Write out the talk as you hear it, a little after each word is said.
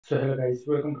So hello guys,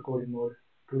 welcome to Coding Mode.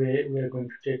 Today we are going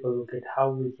to take a look at how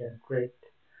we can create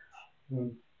a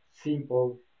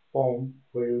simple form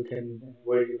where you can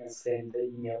send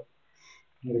the email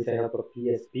with the help of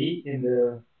PSP in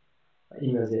the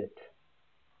email jet.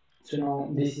 So now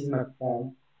this is my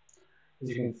form. As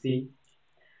you can see,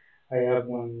 I have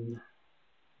one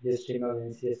HTML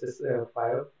and CSS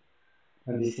file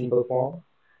and this simple form.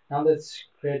 Now let's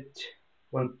create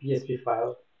one PSP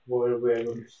file where we are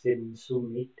going to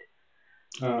submit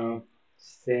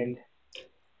send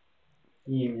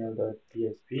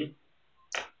email.php.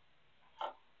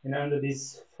 And under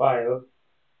this file,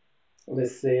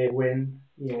 let's say when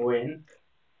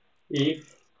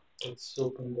if let's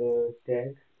open the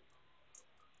tag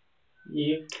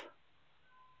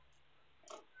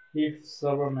if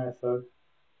server method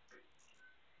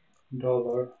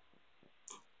dollar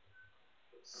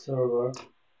server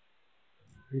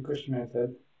request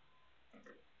method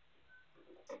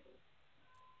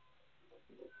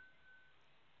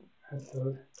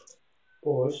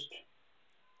post,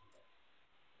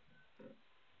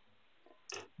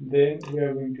 then we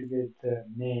are going to get the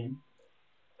name,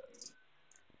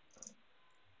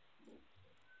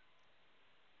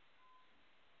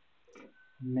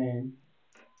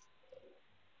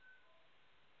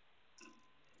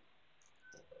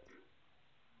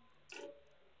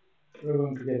 we're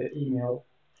going to get the email,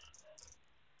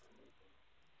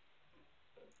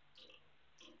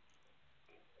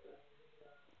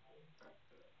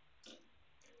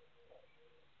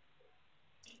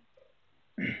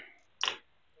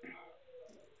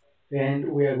 and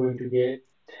we are going to get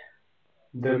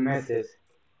the message.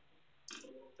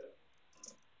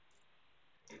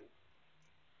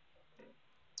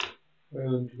 We're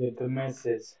going to get the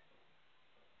message.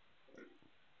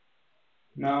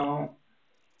 Now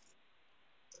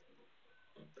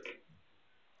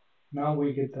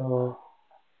we get the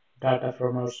data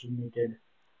from our submitted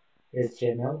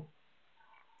HTML.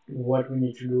 What we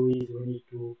need to do is we need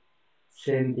to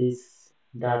send this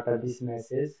data, this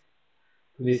message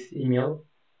to this email.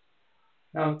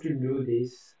 Now to do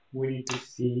this, we need to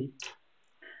see,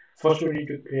 first we need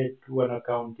to create one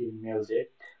account in mailjet.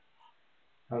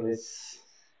 Now let's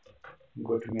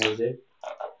go to mailjet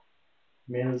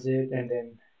and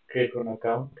then create one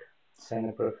account, sign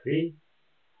up for free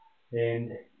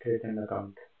and create an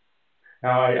account.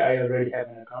 Now I already have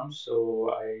an account,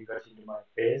 so I got into my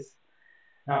page.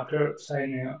 After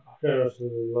signing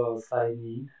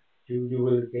in, you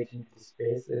will get into this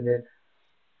page and then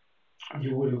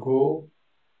you will go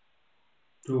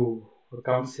to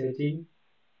account setting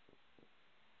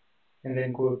and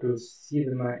then go to see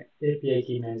my API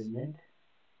key management,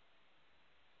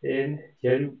 and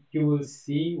here you will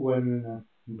see one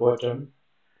button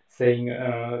saying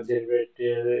generate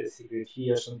secret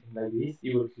key or something like this.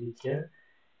 You will click here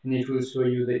and it will show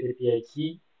you the API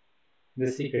key,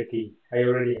 the secret key. I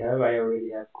already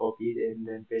have copied and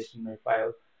then pasted in my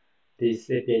file this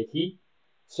API key.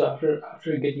 So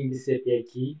after getting this API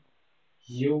key,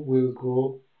 you will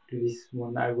go to this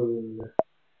one. I will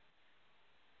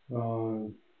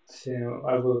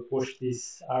post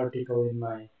this article in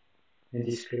my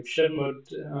description, but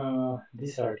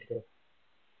this article,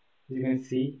 you can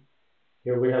see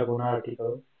here we have one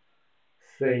article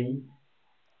saying,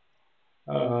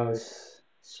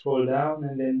 scroll down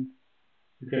and then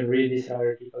you can read this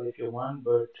article if you want,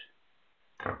 but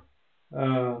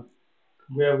uh,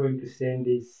 we are going to send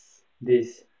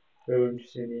we're going to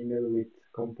send email with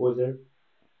composer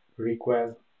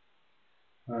request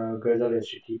Gazelle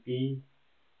HTTP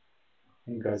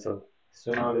and Gazelle.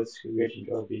 So now let's get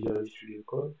into our Visual Studio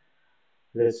Code.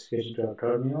 Let's get into our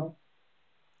terminal,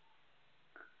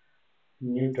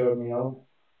 new terminal.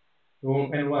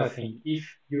 And one thing, if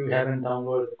you haven't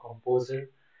downloaded the composer,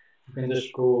 you can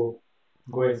just go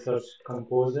and search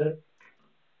composer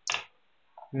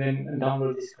and then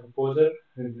download this composer,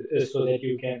 and, so that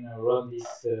you can run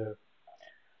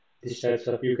this type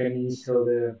of, you can install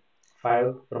the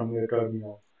file from your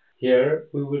terminal. Here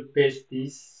we will paste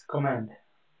this command.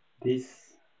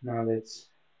 Now let's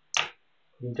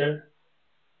enter.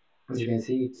 As you can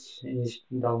see, it's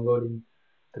downloading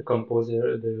the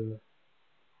composer, the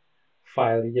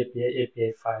file, the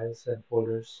API files and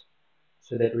folders,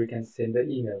 so that we can send the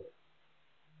email.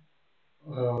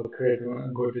 Go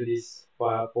to this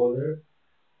file folder,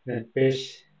 then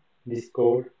paste this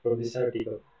code from this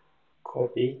article,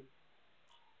 copy,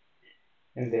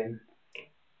 and then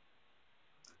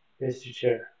paste it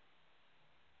here.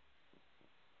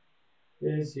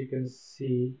 As you can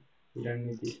see, we don't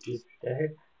need this PHP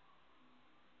tag,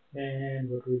 and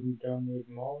what we don't need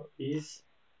more is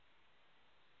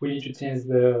we need to change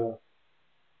the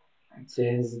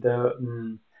change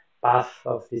the path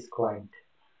of this client.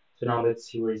 So now let's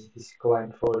see where is this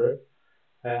client folder.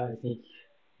 I think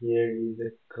here is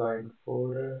the client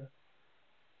folder.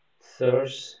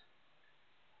 Search,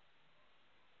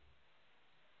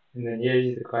 and then here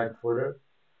is the client folder.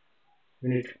 We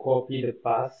need to copy the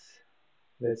path.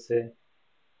 Let's say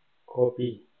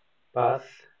copy path,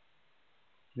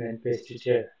 then paste it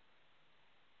here.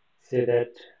 Say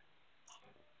that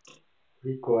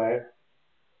require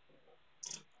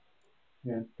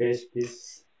and paste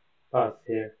this path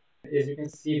here. As you can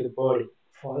see the body.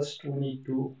 First we need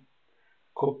to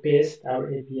paste our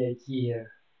API key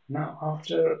here. Now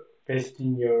after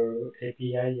pasting your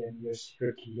API and your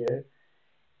secret key here,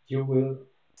 you will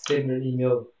send an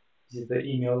email. This is the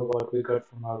email what we got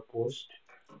from our post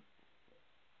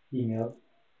email.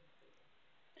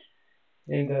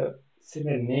 And the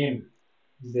sender name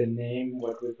is the name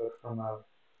what we got from our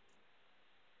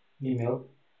email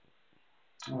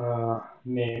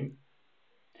name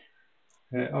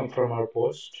from our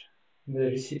post. The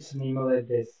reception email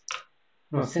address.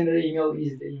 No, sender email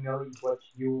is the email what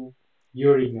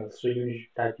your email. So you need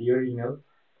to type your email.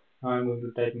 Now I'm going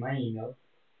to type my email.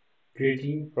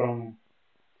 Greeting from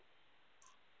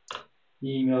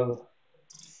email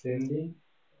sending.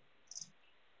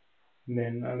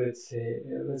 Then let's say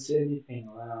anything.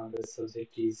 The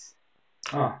subject is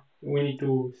we need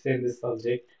to send the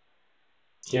subject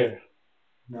here.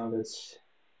 Now let's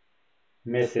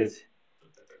message.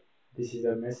 This is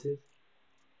a message.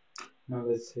 Now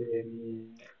let's say any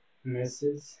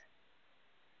message.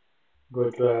 Go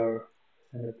to our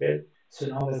sender page. So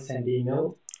now let's send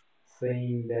email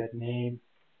saying that name.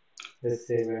 Let's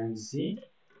say Ramsey.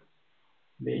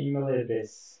 The email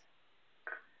address.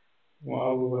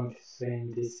 Well, we're going to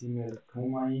send this email to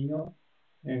my email,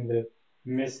 and the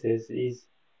message is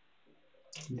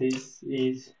this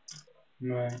is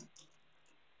my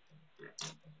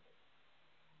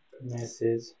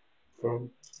message from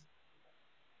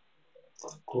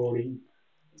coding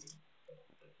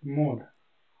mode.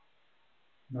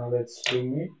 Now let's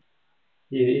zoom in.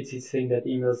 It is saying that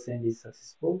email send is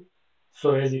successful.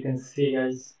 So as you can see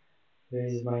guys, there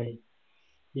is my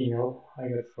email I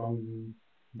got from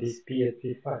this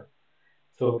PHP file.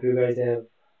 So hope you guys have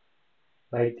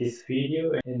liked this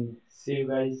video and see you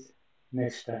guys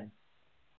next time.